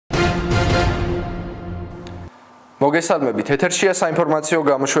მოგესალმებით, ეთერშია საინფორმაციო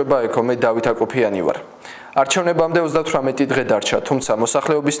გამოშვება ეკო მე დავით აკოფიანი ვარ. არჩევნებამდე 38 დღე დარჩა, თუმცა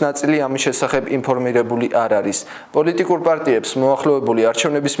მოსახლეობის ნაწილი ამის შესახებ ინფორმირებული არ არის. პოლიტიკურ პარტიებს მოახლოებული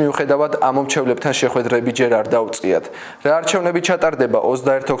არჩევნების მიუხედავად ამომრჩევლებთან შეხვედრები ჯერ არ დაუწყიათ. რა არჩევნები ჩატარდება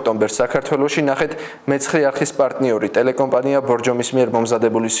 21 ოქტომბერს საქართველოში, ნახეთ მეცხრე არხის პარტნიორი ტელეკომპანია ბორჯომის მიერ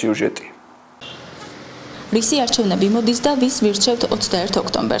მომზადებული სიუჟეტი. რისი არჩევნები მოდის და ვის ვირჩევთ 21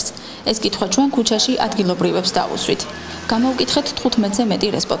 ოქტომბერს? ეს კითხვა ჩვენ ქუჩაში ადგილობრივებს დაუსვით. გამოვკითხეთ 15-ზე მეტი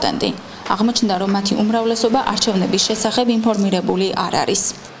რესპონდენტი. აღმოჩნდა, რომ მათი უმრავლესობა არჩევნების შესახებ ინფორმირებული არ არის.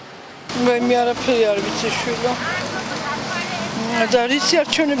 მე არაფერი არ ვიცი შვილო. და რისი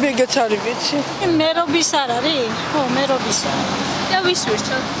არჩევნები ეგეც არ ვიცი. მერობის არ არის? ხო, მერობისა. და ვის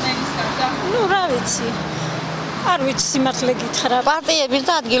ვირჩევთ მერის გარდა? ნუ რა ვიცი. არ ვიცი სიმართლე გითხრა. პარტიების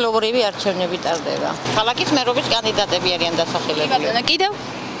და ადგილობრივი არჩევნები ტარდება. ქალაქის მერობის კანდიდატები არიან დასახელებული. კიდევ?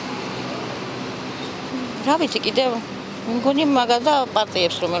 რა ვიცი კიდევ? მგონი მაგადა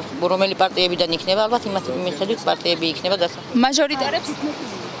პარტიებს რომელი პარტიებიდან იქნება, ალბათ იმათი მიხედვით პარტიები იქნება დასახელებული. მაჟორიტარებს?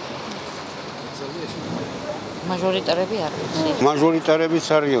 მაჟორიტარები არ ვიცი. მაჟორიტარებიც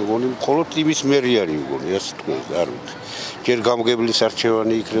არიან, მგონი მხოლოდ იმის მერი არის, მგონი, ასე თქვა, არ ვიცი. ჯერ გამგებლის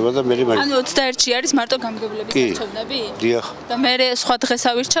არჩევანი იქნება და მე ანუ 21-ში არის მარტო გამგებლების არჩევნები? დიახ. და მე სხვა დღეს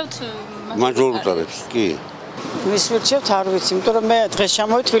ავირჩევთ მაჟორიტარებს, კი. ვის ვირჩევთ არ ვიცი, იმიტომ რომ მე დღეს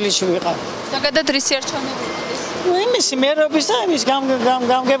ჩამოვი თბილისში ვიყავ. ზოგადად რისი არჩევნები მოდის? იმისი მერობის და იმის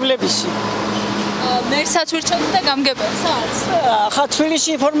გამგებლებისი. მერსაც ვირჩევთ და გამგებელსაც? ახლა თბილისში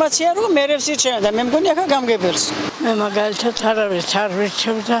ინფორმაცია რომ მერებს ირჩევენ და მე მგონი ახლა გამგებელს. მე მაგალითად არ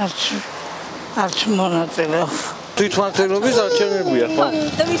ვირჩევ და არც მონაწილეობ. თვითმმართველობის არჩევნებია, ხო?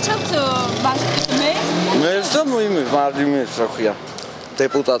 და ვირჩევთ მერს? მერს და მერს რა ქვია,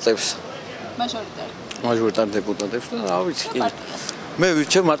 დეპუტატებს. მაჟორიტარ დეპუტატებს და რა ვიცი. მე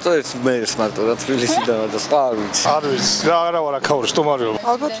ვირჩევ მარტო ერთ მერს მარტო რა თბილისიდან და სხვა არ ვიცი. არ ვიცი, რა არა ვარ აქაური სტუმარიო.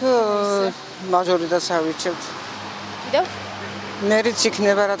 ალბათ მაჟორიტარს ავირჩევთ. კიდევ? მერიც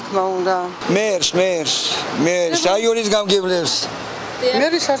იქნება რა თქმა უნდა. მერს, რაიონის გამგებლებს.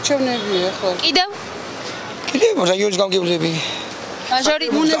 მერის არჩევნებია ახლა. კიდევ? კიდევ რაიონის გამგებლები.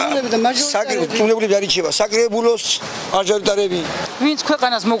 მაჟორიტარები არიჩება, საკრებულოს მაჟორიტარები. ვინც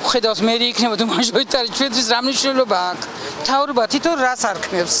ქვეყანას მოგხედავს მერი იქნება თუ მაჟორიტარი, ჩვენთვის რა მნიშვნელობა აქვს? მთავრობა თვითონ რას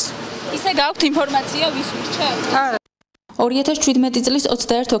არქმევს? ისე გაქვთ ინფორმაცია ვის ვირჩევთ? არა. 2017 წლის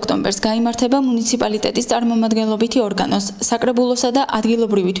 21 ოქტომბერს გაიმართება მუნიციპალიტეტის წარმომადგენლობითი ორგანოს, საკრებულოსა და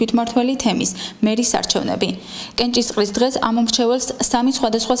ადგილობრივი თვითმმართველი თემის, მერის არჩევნები. კენჭისყრის დღეს ამომრჩეველს 3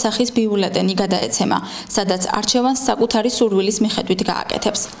 სხვადასხვა სახის ბიულეტენი გადაეცემა, სადაც არჩევანს საკუთარი სურვილის მიხედვით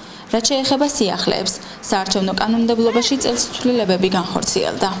გააკეთებს. რაც შეეხება სიახლეებს, საარჩევნო კანონმდებლობაში წელსცვლილებები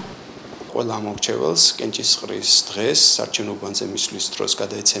განხორციელდა. ყველა ამომრჩეველს კენჭისყრის დღეს საარჩევნო უბანზე მისვლის დროს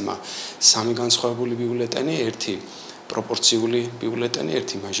გადაეცემა 3 განსხვავებული ბიულეტენი, ერთი პროპორციული ბიულეტენი,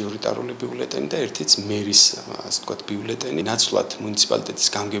 ერთი მაჟორიტარული ბიულეტენი და ერთიც მერის, ასე ვთქვათ, ბიულეტენი. ნაცვლად მუნიციპალიტეტის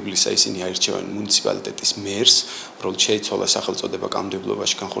გამგებლისა ისინი აირჩევენ მუნიციპალიტეტის მერს, უბრალოდ შეიცვალა სახელწოდება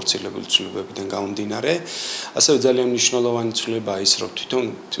კანონმდებლობაში განხორციელებული ცვლილებებიდან გამომდინარე. ასევე ძალიან მნიშვნელოვანი ცვლილებაა ის, რომ თვითონ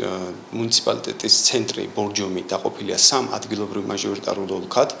მუნიციპალიტეტის ცენტრი ბორჯომი დაყოფილია 3 ადგილობრივ მაჟორიტარულ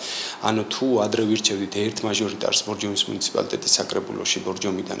ოლქად. ანუ თუ ადრე ვირჩევდით ერთ მაჟორიტარს ბორჯომის მუნიციპალიტეტის საკრებულოში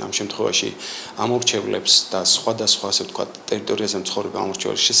ბორჯომიდან, ამ შემთხვევაში ამომრჩევლებს და სხვადასხვა ვთქვათ, ტერიტორიაზე მცხოვრებ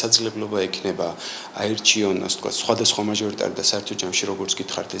ამომრჩეველს შესაძლებლობა ექნება აირჩიონ, ასე ვთქვათ, სხვადასხვა მაჟორიტარი და საერთო ჯამში როგორც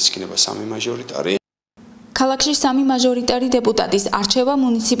გითხართ, ეს იქნება 3 მაჟორიტარი. ქალაქში 3 მაჟორიტარი დეპუტატის არჩევა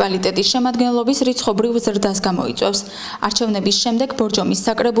მუნიციპალიტეტის შემადგენლობის რიცხობრივ ზრდას გამოიწვევს. არჩევნების შემდეგ ბორჯომის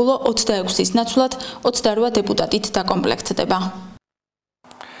საკრებულო 26-ის ნაცვლად 28 დეპუტატით დაკომპლექტდება.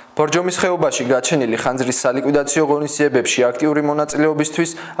 ბორჯომის ხეობაში გაჩენილი ხანძრის სალიკვიდაციო ღონისძიებებში აქტიური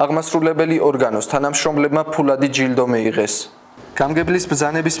მონაწილეობისთვის აღმასრულებელი ორგანოს თანამშრომლებმა ფულადი ჯილდო მიიღეს. გამგებლის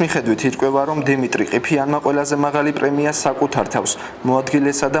ბრძანების მიხედვით ირკვევა, რომ დიმიტრი ყიფიანმა ყველაზე მაღალი პრემია საკუთარ თავს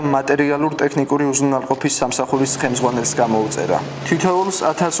მოადგილესა და მატერიალურ-ტექნიკური უზრუნველყოფის სამსახურის ხელმძღვანელს გამოუწერა. თითოეულს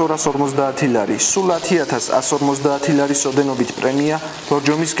 1250 ლარი, სულ 10150 ლარის ოდენობით პრემია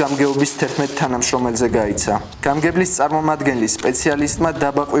ბორჯომის გამგეობის 11 თანამშრომელზე გაიცა. გამგებლის წარმომადგენლის სპეციალისტმა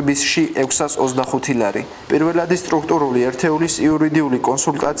დაბაყვებისში 625 ლარი. პირველადი სტრუქტურული ერთეულის იურიდიული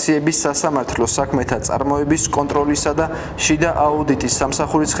კონსულტაციების სასამართლო საქმეთა წარმოების კონტროლისა და შიდა აუდიტის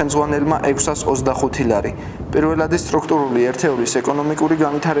სამსახურის ხელმძღვანელმა 625 ლარი. პირველადი სტრუქტურული ერთეულის ეკონომიკური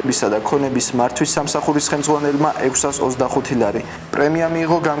განვითარებისა და ქონების მართვის სამსახურის ხელმძღვანელმა 625 ლარი. პრემია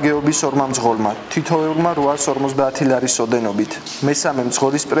მიიღო გამგეობის 2 მძღოლმა, თითოეულმა 850 ლარის ოდენობით. მესამე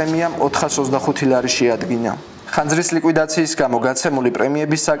მძღოლის პრემიამ 425 ლარი შეადგინა. ხანძრის ლიკვიდაციის გამო გაცემული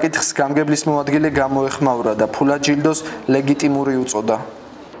პრემიების საკითხს გამგებლის მოადგილე გამოეხმაურა და ფულაჯილდოს ლეგიტიმური უწოდა.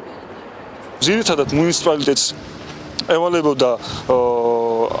 ძირითადად მუნიციპალიტეტს ევალებოდა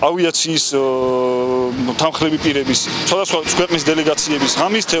ავიაციის თანხლები პირების, სხვადასხვა ქვეყნის დელეგაციების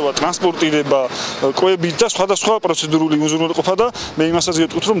გამისთევა, ტრანსპორტირება, კვებით და სხვადასხვა პროცედურული უზრუნველყოფა და მე იმასაც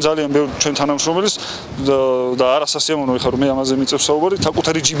გეტყვით, რომ ძალიან ბევრი ჩვენ თანამშრომელის და არასასიამოვნო ხარ მე ამაზე მიწევს საუბარი,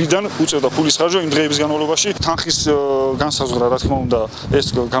 საკუთარი ჯიბიდან უწევდა ფულის ხარჯვა იმ დღეების განმავლობაში. თანხის განსაზღვრა, რა თქმა უნდა, ეს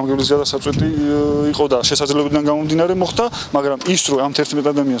გამგებლის გადასაწყვეტი იყო და შესაძლებლობიდან გამომდინარე მოხდა, მაგრამ ის რომ ამ 11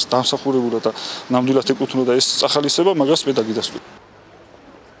 ადამიანს დამსახურებულად და ნამდვილად ეკუთვნოდა ეს წახალისება, მაგას მე დაგიდასტურე.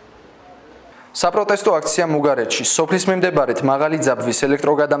 საპროტესტო აქცია მუგარეთში. სოფლის მიმდებარედ მაღალი ძაბვის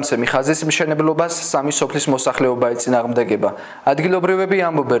ელექტროგადამცემი ხაზის მშენებლობას სამი სოფლის მოსახლეობა ეწინააღმდეგება. ადგილობრივები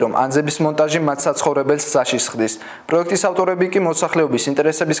ამბობენ, რომ ანძების მონტაჟი მათ საცხოვრებელს საშიშხდის. პროექტის ავტორები კი მოსახლეობის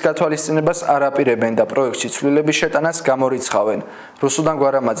ინტერესების გათვალისწინებას არ აპირებენ და პროექტში ცვლილების შეტანას გამორიცხავენ. რუსუდან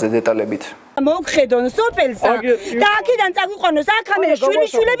გვარამაძე დეტალებით. მოგხედონ სოფელსა და აქედან წაგვიყვანოს აქამდე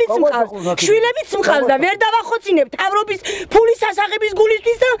შვილებიც მყავს და ვერ დავახოცინებ თავრობის ფულის სასახების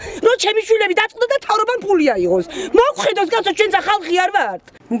გულისთვის და რო ჩემი შვილები დაწყდა და თავრობამ ფული აიღოს. მოგხედოს კაცო ჩვენც ხალხი არ ვართ.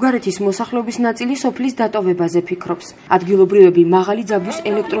 მუგარეთის მოსახლეობის ნაწილი სოფლის დატოვებაზე ფიქრობს. ადგილობრივები მაღალი ძაბვის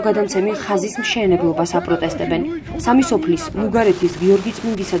ელექტროგადამცემი ხაზის მშენებლობას აპროტესტებენ. სამი სოფლის მუგარეთის გიორგი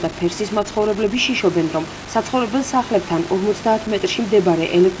წმინდისა და ფერსის მაცხოვრებლები შიშობენ, რომ საცხოვრებელ სახლებთან 50 მეტრში მდებარე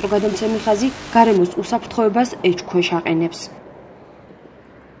ელექტროგადამცემი ხაზი გარემოს უსაფრთხოებას ეჭქვეშ აყენებს.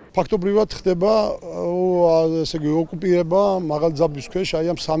 ფაქტობრივად ხდება ესე იგი ოკუპირება მაღალი ძაბვის ქვეშ აი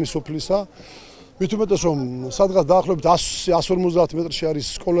ამ სამი სოფლისა. მით უმეტეს რომ სადღაც დაახლოებით 150 მეტრში არის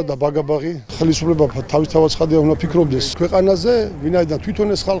სკოლა და ბაგაბაღი. ხელისუფლება თავისთავად ცხადია უნდა ფიქრობდეს ქვეყანაზე, ვინაიდან თვითონ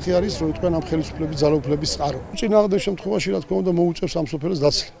ეს ხალხი არის, რომ თქვენ ამ ხელისუფლების ძალაუფლების წყარო. წინააღმდეგ შემთხვევაში რა თქმა უნდა მოუწევს ამ სოფელს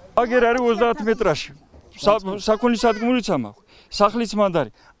დაცლა. აგერ არის 30 მეტრაში. საქონლის სადგომიც ამაქვს. სახლის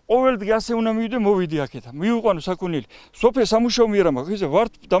მანდარი. ყოველდღე ასე უნდა მივიდე, მოვიდი აქეთა. მივიყვანო საქონელი. სოფია სამუშაო მიერ ამაქვს, ისე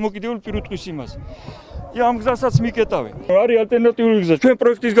ვართ დამოკიდებული პირუტყვის იმაზე. ამ გზასაც მიკეტავე. არის ალტერნატიული გზა. ჩვენ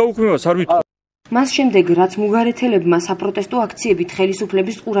პროექტის გაუქმებას არ ვითხოვთ. მას შემდეგ, რაც მუგარეთელებმა საპროტესტო აქციებით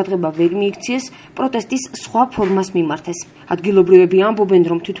ხელისუფლების ყურადღება ვერ მიიქციეს, პროტესტის სხვა ფორმას მიმართეს. ადგილობრივები ამბობენ,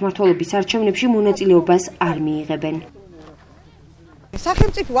 რომ თვითმმართველობის არჩევნებში მონაწილეობას არ მიიღებენ.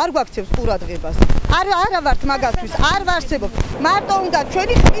 სახელმწიფო არ გვაქცევს ყურადღებას. არა ვართ მაგასთვის, არ ვარსებობ. მარტო უნდა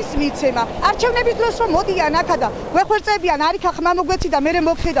ჩვენი ხმის მიცემა. არჩევნების დროს რომ მოდიან აქა და გვეხვერწებიან, არიქა ხმა მოგვეცი და მე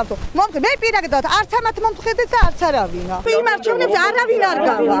მოგხედავთო. მე პირადად არც ამათ მომხედეთ და არც არავინა. იმ არჩევნებზე არავინ არ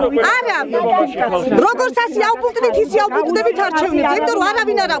გავა. არავინ. როგორც ასე აუპუნქტდით, ისე აუპუნქტდებით არჩევნებზე, იმიტომ რომ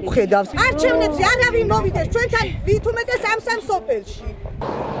არავინ არ აღვხედავს. არჩევნებზე არავინ მოვიდეს ჩვენთან ვით უმეტეს ამ სოფელში.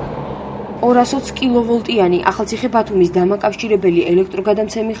 220 კილოვოლტიანი ახალციხე ბათუმის დამაკავშირებელი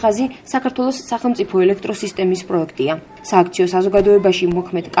ელექტროგადამცემი ხაზი საქართველოს სახელმწიფო ელექტროსისტემის პროექტია. სააქციო საზოგადოებაში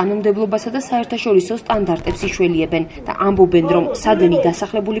მოქმედ კანონმდებლობასა და საერთაშორისო სტანდარტებს იშველიებენ და ამბობენ, რომ სადენი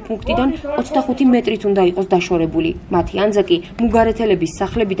დასახლებული პუნქტიდან 25 მეტრით უნდა იყოს დაშორებული. მათი ანძაკი მუგარეთელების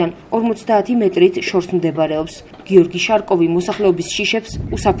სახლებიდან 50 მეტრით შორს მდებარეობს. გიორგი შარკოვი მოსახლეობის შიშებს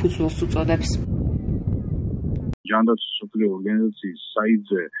უსაფუძვლოს უწოდებს. ჯანდაცვის მსოფლიო ორგანიზაციის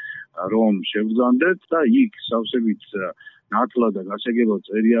საიტზე რომ შევგზავნდეთ და იქ სავსებით ნათლად და გასაგებად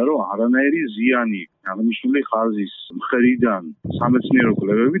წერია, რომ არანაირი ზიანი აღნიშნული ხაზის მხრიდან სამეცნიერო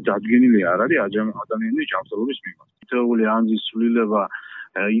კვლევები დადგენილი არ არის ადამიანის ჯანმრთელობის მიმართ. თითოეული ანძის ცვლილება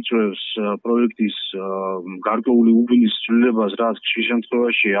იწვევს პროექტის გარკვეული უბნის ცვლილებას, რაც ხშირ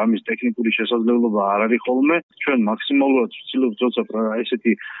შემთხვევაში ამის ტექნიკური შესაძლებლობა არ არის ხოლმე. ჩვენ მაქსიმალურად ვცდილობთ, როცა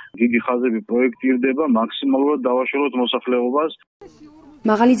ესეთი დიდი ხაზები პროექტირდება, მაქსიმალურად დავაშოროთ მოსახლეობას.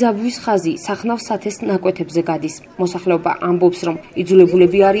 მაღალი ძაბვის ხაზი სახნავ სათეს ნაკვეთებზე გადის. მოსახლეობა ამბობს, რომ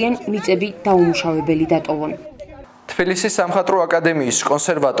იძულებულები არიან მიწები დაუმუშავებელი დატოვონ. თბილისის სამხატვრო აკადემიის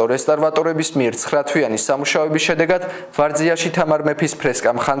კონსერვატორ-რესტავრატორების მიერ 9 თვიანი სამუშაოების შედეგად ვარძიაში თამარ მეფის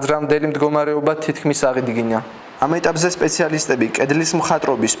ფრესკამ ხანძრამდელი მდგომარეობა თითქმის აღიდგინა. ამ ეტაპზე სპეციალისტები კედლის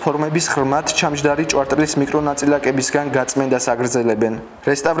მხატვრობის ფორმების ღრმად ჩამჯდარი ჭვარტლის მიკრონაწილაკებისგან გაწმენდას აგრძელებენ.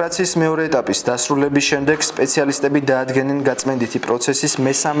 რესტავრაციის მეორე ეტაპის დასრულების შემდეგ სპეციალისტები დაადგენენ გაწმენდითი პროცესის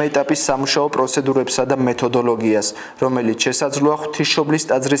მესამე ეტაპის სამუშაო პროცედურებსა და მეთოდოლოგიას, რომელიც შესაძლოა ღვთისმშობლის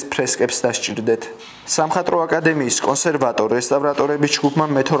ტაძრის ფრესკებს დასჭირდეთ. სამხატვრო აკადემიის კონსერვატორ-რესტავრატორების ჯგუფმა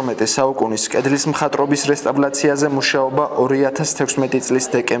მე-12 საუკუნის კედლის მხატვრობის რესტავრაციაზე მუშაობა 2016 წლის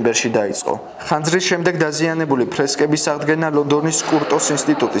დეკემბერში დაიწყო. ხანძრის შემდეგ დაზიანებული ფრესკების აღდგენა ლონდონის კურტოს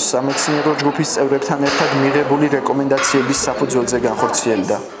ინსტიტუტის სამეცნიერო ჯგუფის წევრებთან ერთად მიღებული რეკომენდაციების საფუძველზე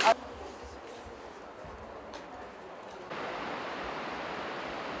განხორციელდა.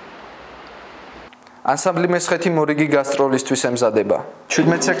 ანსამბლი მესხეთი მორიგი გასტროლისთვის ემზადება.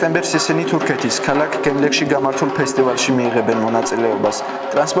 17 სექტემბერს ისინი თურქეთის ქალაქ გემლეკში გამართულ ფესტივალში მიიღებენ მონაწილეობას.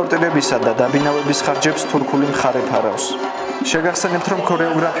 ტრანსპორტირებისა და დაბინავების ხარჯებს თურქული მხარე ფარავს. შეგახსენებთ, რომ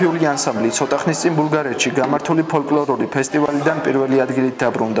ქორეოგრაფიული ანსამბლი ცოტა ხნის წინ ბულგარეთში გამართული ფოლკლორული ფესტივალიდან პირველი ადგილით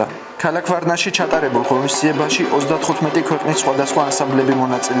დაბრუნდა. ქალაქ ვარნაში ჩატარებულ ღონისძიებაში 35 ქვეყნის სხვადასხვა ანსამბლები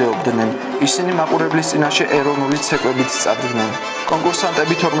მონაწილეობდნენ. ისინი მაყურებლის წინაშე ეროვნული ცეკვებით წარდგნენ.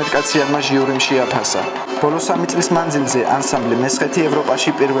 კონკურსანტები 12 კაციანმა ჟიურიმ შეაფასა. ბოლო 3 წლის მანძილზე ანსამბლი მესხეთი ევროპაში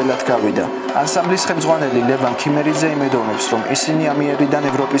პირველად გავიდა. ანსამბლის ხელმძღვანელი ლევან ქიმერიძე იმედოვნებს, რომ ისინი ამიერიდან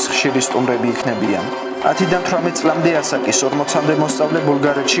ევროპის ხშირი სტუმრები იქნებიან. 10-დან 18 წლამდე ასაკის 40-მდე მოსწავლე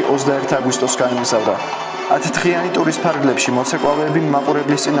ბულგარეთში 21 აგვისტოს გაემგზავრა. 10 დღიანი ტურის ფარგლებში მოცეკვავეები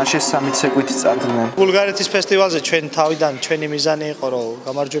მაყურებლის წინაშე 3 ცეკვით წარდგნენ. ბულგარეთის ფესტივალზე ჩვენ თავიდან ჩვენი მიზანი იყო, რომ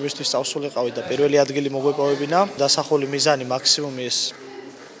გამარჯვებისთვის წავსულიყავით და პირველი ადგილი მოგვეპოვებინა. დასახული მიზანი მაქსიმუმი ეს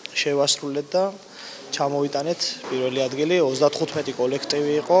შევასრულეთ და ჩამოვიტანეთ პირველი ადგილი. 35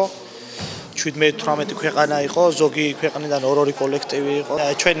 კოლექტივი იყო. 17-18 ქვეყანა იყო, ზოგი ქვეყნიდან 2 კოლექტივი იყო.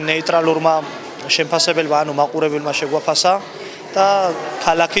 ჩვენ ნეიტრალურმა შემფასებელმა, ანუ მაყურებელმა შეგვაფასა და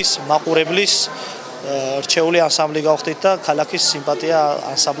ქალაქის მაყურებლის რჩეული ანსამბლი გავხდით და ქალაქის სიმპათია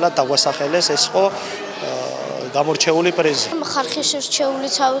ანსამბლად დაგვასახელეს. ეს იყო გამორჩეული პრიზი. ხალხის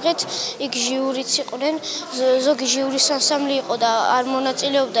რჩეულიც ავიღეთ, იქ ჟიურიც იყვნენ, ზოგი ჟიურის ანსამბლი იყო და არ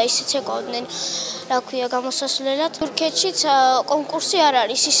მონაწილეობდა, ისიც ეკავდნენ, რა ქვია, გამოსასვლელად. თურქეთშიც კონკურსი არ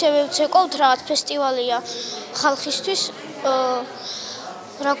არის, ისევე ვცეკვავთ, რაღაც ფესტივალია ხალხისთვის.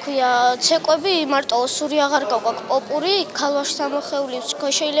 რა ქვია, ცეკვები მარტო სური აღარ გაგვაქვს, პოპური, ქალვაშ სამოხეული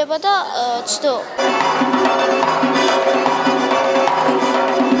შეიძლება და ცდო.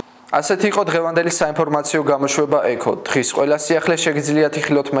 ასეთი იყო დღევანდელი საინფორმაციო გამოშვება ეკო. დღის ყველა სიახლე შეგიძლიათ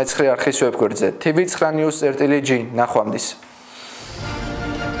იხილოთ მე9 არხის ვებგვერდზე. TV9 News 1.g ნახვამდის.